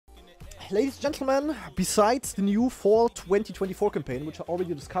ladies and gentlemen, besides the new Fall 2024 campaign, which I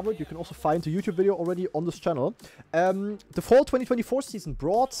already discovered, you can also find a YouTube video already on this channel. The Fall 2024 season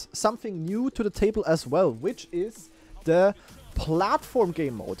brought something new to the table as well, which is the platform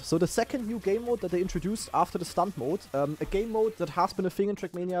game mode. So the second new game mode that they introduced after the stunt mode. A game mode that has been a thing in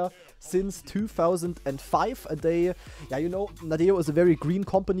TrackMania since 2005. And they, yeah, you know, Nadeo is a very green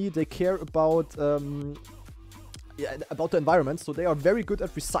company. They care about the environment, so they are very good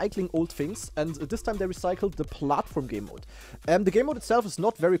at recycling old things, and this time they recycled the platform game mode. The game mode itself is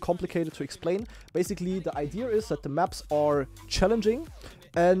not very complicated to explain. Basically, the idea is that the maps are challenging,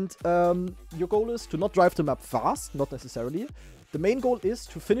 and your goal is to not drive the map fast, not necessarily. The main goal is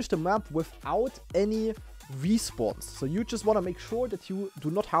to finish the map without any respawns. So you just want to make sure that you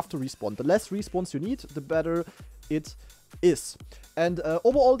do not have to respawn. The less respawns you need, the better it is. And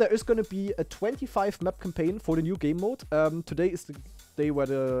overall, there is going to be a 25 map campaign for the new game mode. Today is the day where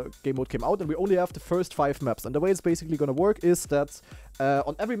the game mode came out, and we only have the first 5 maps. And the way it's basically going to work is that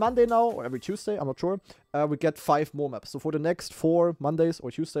on every Monday now, or every Tuesday, I'm not sure, we get 5 more maps. So for the next 4 Mondays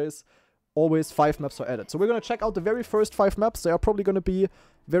or Tuesdays, always 5 maps are added. So we're going to check out the very first 5 maps. They are probably going to be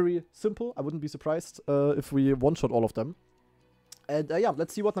very simple. I wouldn't be surprised if we one-shot all of them. And yeah,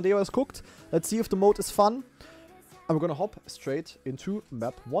 let's see what Nadeo has cooked. Let's see if the mode is fun. And we're gonna hop straight into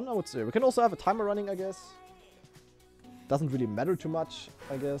map 1, I would say. We can also have a timer running, I guess. Doesn't really matter too much,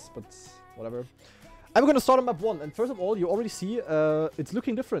 I guess, but whatever. I'm gonna start on map 1, and first of all, you already see it's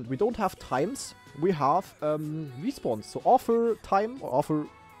looking different. We don't have times, we have respawns. So offer time, or offer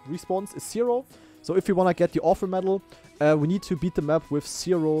respawns is 0. So if we wanna get the offer medal, we need to beat the map with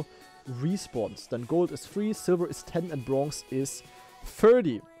 0 respawns. Then gold is 3, silver is 10, and bronze is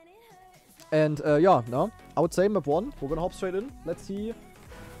 30. And yeah, no, I would say map 1, we're gonna hop straight in. Let's see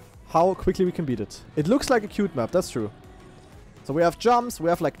how quickly we can beat it. It looks like a cute map, that's true. So we have jumps, we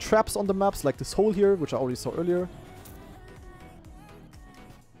have like traps on the maps, like this hole here, which I already saw earlier.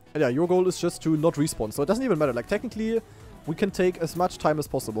 And yeah, your goal is just to not respawn, so it doesn't even matter. Like technically, we can take as much time as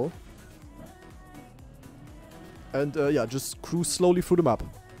possible. And yeah, just cruise slowly through the map.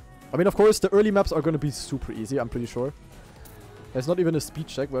 I mean, of course, the early maps are gonna be super easy, I'm pretty sure. There's not even a speed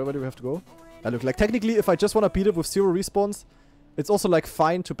check. Where do we have to go? Look, like technically, if I just want to beat it with 0 respawns, it's also like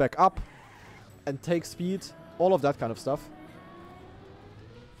fine to back up and take speed, all of that kind of stuff.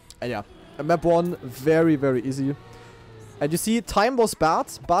 And yeah, map 1, very, very easy. And you see, time was bad,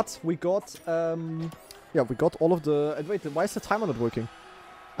 but we got, yeah, we got all of the... And wait, why is the timer not working?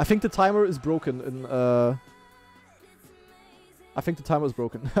 I think the timer is broken in, I think the timer is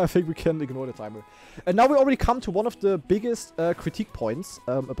broken. I think we can ignore the timer. And now we already come to one of the biggest critique points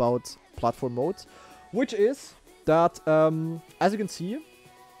about platform mode, which is that, as you can see,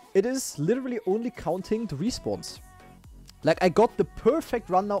 it is literally only counting the respawns. Like, I got the perfect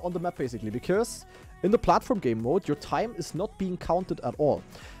run now on the map, basically, because in the platform game mode, your time is not being counted at all.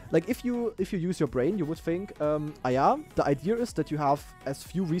 Like, if you use your brain, you would think, yeah, the idea is that you have as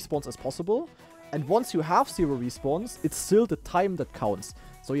few respawns as possible. And once you have 0 respawns, it's still the time that counts.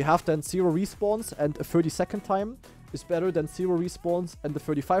 So you have then 0 respawns, and a 30-second time is better than 0 respawns and the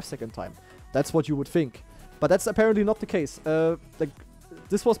 35-second time. That's what you would think. But that's apparently not the case. Like,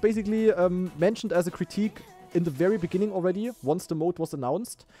 this was basically mentioned as a critique in the very beginning already, once the mode was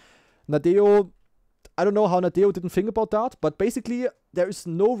announced. Nadeo, I don't know how Nadeo didn't think about that, but basically there is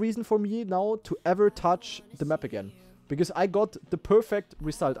no reason for me now to ever touch the map again. Because I got the perfect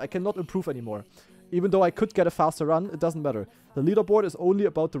result. I cannot improve anymore. Even though I could get a faster run, it doesn't matter. The leaderboard is only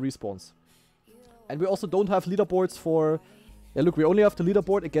about the respawns. And we also don't have leaderboards for... Yeah, look, we only have the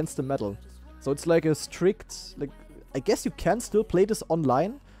leaderboard against the medal. So it's like a strict... Like, I guess you can still play this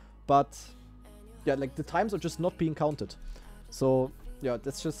online, but... Yeah, like, the times are just not being counted. So, yeah,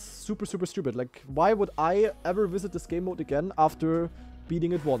 that's just super, super stupid. Like, why would I ever visit this game mode again after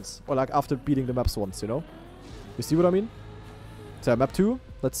beating it once? Or, like, after beating the maps once, you know? You see what I mean? So, map 2.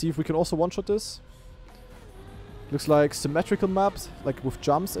 Let's see if we can also one-shot this. Looks like symmetrical maps, like with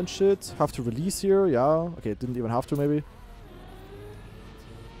jumps and shit. Have to release here, yeah. Okay, didn't even have to, maybe.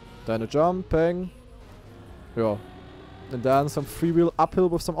 Then a jump, bang. Yeah. And then some freewheel uphill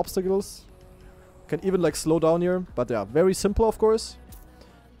with some obstacles. Can even, like, slow down here. But yeah, very simple, of course.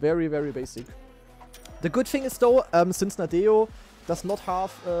 Very, very basic. The good thing is, though, since Nadeo does not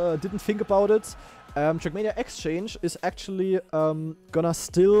have, didn't think about it, TrackMania Exchange is actually gonna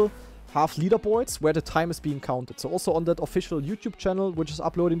still have leaderboards where the time is being counted. So also on that official YouTube channel, which is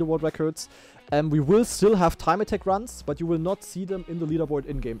uploading the world records, we will still have time attack runs, but you will not see them in the leaderboard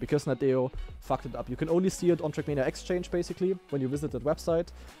in-game because Nadeo fucked it up. You can only see it on TrackMania Exchange, basically, when you visit that website.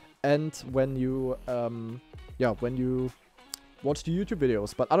 And when you, yeah, when you watch the YouTube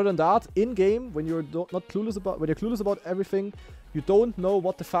videos. But other than that, in-game, when you're not clueless about everything, you don't know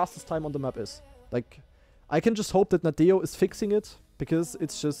what the fastest time on the map is. Like, I can just hope that Nadeo is fixing it, because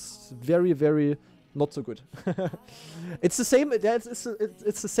it's just very, very not so good. It's the same. Yeah,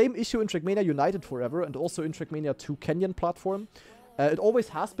 it's the same issue in TrackMania United forever, and also in TrackMania 2 Canyon platform. It always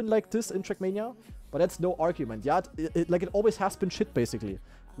has been like this in TrackMania, but that's no argument. Yeah, it always has been shit basically.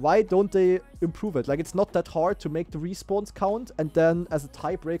 Why don't they improve it? Like, it's not that hard to make the respawns count, and then as a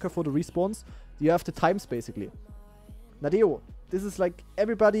tiebreaker for the respawns, you have the times basically. Nadeo, this is like,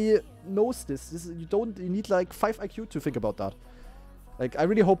 everybody knows this. You need like 5 IQ to think about that. Like, I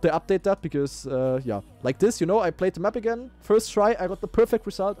really hope they update that, because, yeah, like this, you know, I played the map again, first try, I got the perfect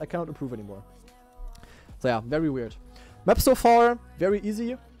result, I cannot improve anymore. So yeah, very weird. Map so far, very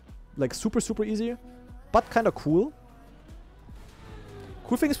easy, like super, super easy, but kind of cool.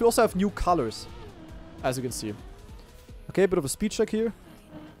 Cool thing is we also have new colors, as you can see. Okay, a bit of a speed check here.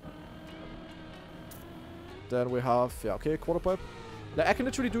 Then we have, yeah, okay, quarter pipe. Like, I can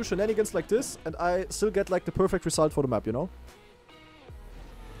literally do shenanigans like this, and I still get like the perfect result for the map, you know?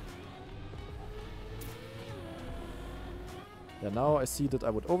 Yeah, now I see that I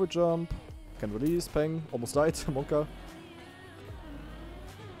would overjump. Can release, peng, almost died, Monka.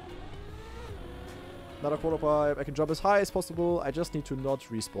 Another quarter pipe, I can jump as high as possible, I just need to not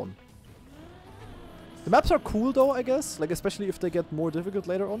respawn. The maps are cool though, I guess, like especially if they get more difficult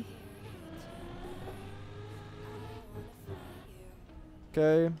later on.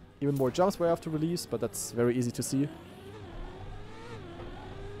 Okay, even more jumps where I have to release, but that's very easy to see.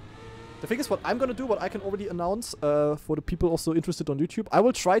 The thing is, what I'm gonna do, what I can already announce for the people also interested on YouTube, I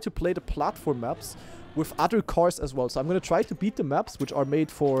will try to play the platform maps with other cars as well. So I'm gonna try to beat the maps which are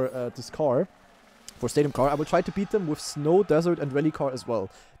made for this car, for Stadium Car. I will try to beat them with Snow, Desert and Rally Car as well.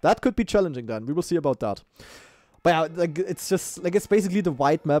 That could be challenging then, we will see about that. But yeah, like, it's just, like, it's basically the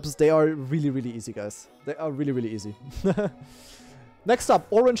white maps. They are really, really easy, guys. They are really, really easy. Next up,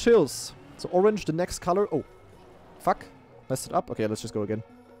 Orange Hills. So orange, the next color. Oh, fuck, messed it up. Okay, let's just go again.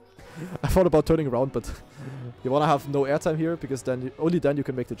 I thought about turning around, but you wanna have no airtime here, because then only then you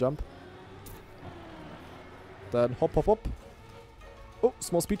can make the jump. Then hop, hop, hop. Oh,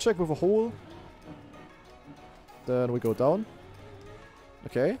 small speed check with a hole. Then we go down.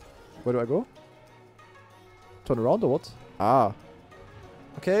 Okay, where do I go? Turn around or what? Ah.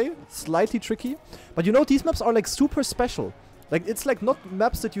 Okay, slightly tricky. But you know, these maps are like super special. Like, it's like not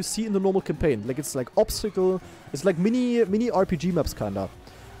maps that you see in the normal campaign. Like, it's like obstacle. It's like mini RPG maps kinda.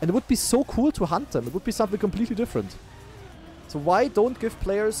 And it would be so cool to hunt them. It would be something completely different. So why don't give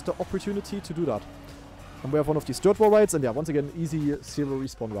players the opportunity to do that? And we have one of these dirt wall rides. And yeah, once again, easy 0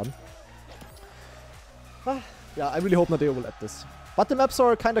 respawn run. Yeah, I really hope Nadeo will add this. But the maps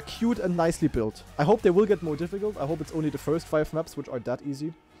are kind of cute and nicely built. I hope they will get more difficult. I hope it's only the first 5 maps which are that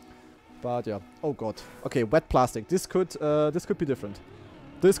easy. But yeah. Oh god. Okay, wet plastic. This could be different.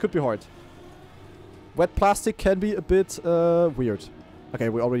 This could be hard. Wet plastic can be a bit weird. Okay,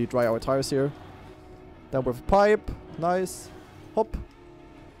 we already dry our tires here. Then with pipe. Nice. Hop.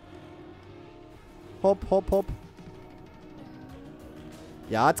 Hop, hop, hop.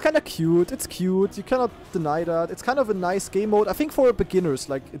 Yeah, it's kind of cute. It's cute. You cannot deny that. It's kind of a nice game mode. I think for beginners,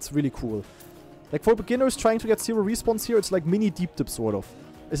 like, it's really cool. Like, for beginners trying to get 0 respawns here, it's like mini deep dip, sort of.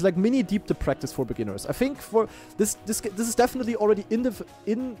 It's like mini deep dip practice for beginners. I think for this is definitely already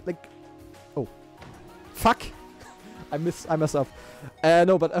in like, oh, fuck. I messed up.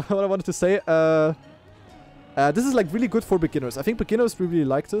 No, but what I wanted to say, this is like really good for beginners. I think beginners really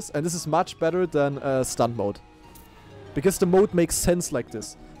like this, and this is much better than stunt mode. Because the mode makes sense like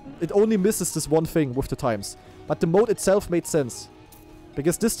this. It only misses this one thing with the times. But the mode itself made sense.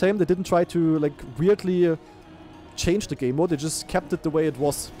 Because this time they didn't try to like weirdly change the game mode. They just kept it the way it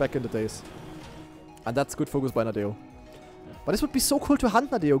was back in the days. And that's good focus by Nadeo. But this would be so cool to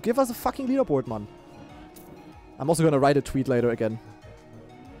hunt, Nadeo. Give us a fucking leaderboard, man. I'm also gonna write a tweet later again.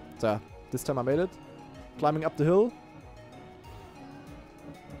 So, this time I made it. Climbing up the hill.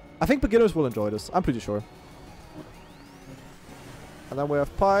 I think beginners will enjoy this. I'm pretty sure. And then we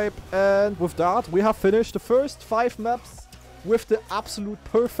have pipe. And with that, we have finished the first 5 maps with the absolute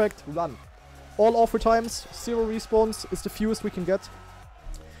perfect run. All offer times, 0 respawns is the fewest we can get.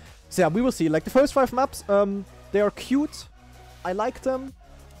 So yeah, we will see. Like the first 5 maps, they are cute. I like them.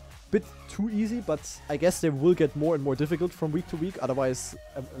 Bit too easy, but I guess they will get more and more difficult from week to week. Otherwise,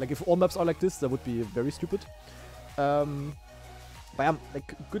 like if all maps are like this, that would be very stupid. But yeah,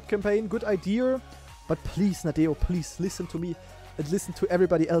 like good campaign, good idea. But please, Nadeo, please listen to me and listen to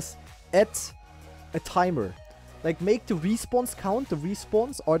everybody else. Add a timer. Like, make the respawns count. The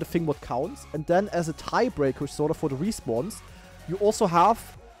respawns are the thing what counts. And then as a tiebreaker, sort of, for the respawns, you also have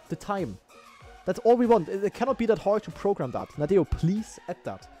the time. That's all we want. It cannot be that hard to program that. Nadeo, please add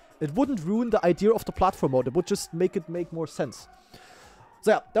that. It wouldn't ruin the idea of the platform mode. It would just make it make more sense.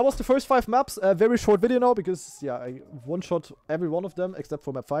 So yeah, that was the first 5 maps. A very short video now because, yeah, I one-shot every one of them except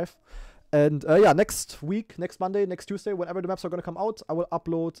for map 5. And yeah, next week, next Monday, next Tuesday, whenever the maps are going to come out, I will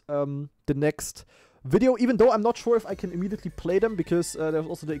upload the next video, even though I'm not sure if I can immediately play them because there's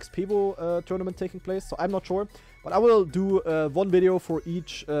also the XPevo tournament taking place, so I'm not sure. But I will do one video for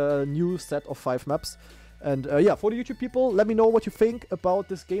each new set of 5 maps. And yeah, for the YouTube people, let me know what you think about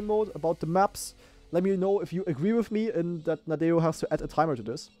this game mode, about the maps. Let me know if you agree with me and that Nadeo has to add a timer to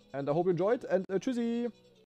this. And I hope you enjoyed, and tschüssi!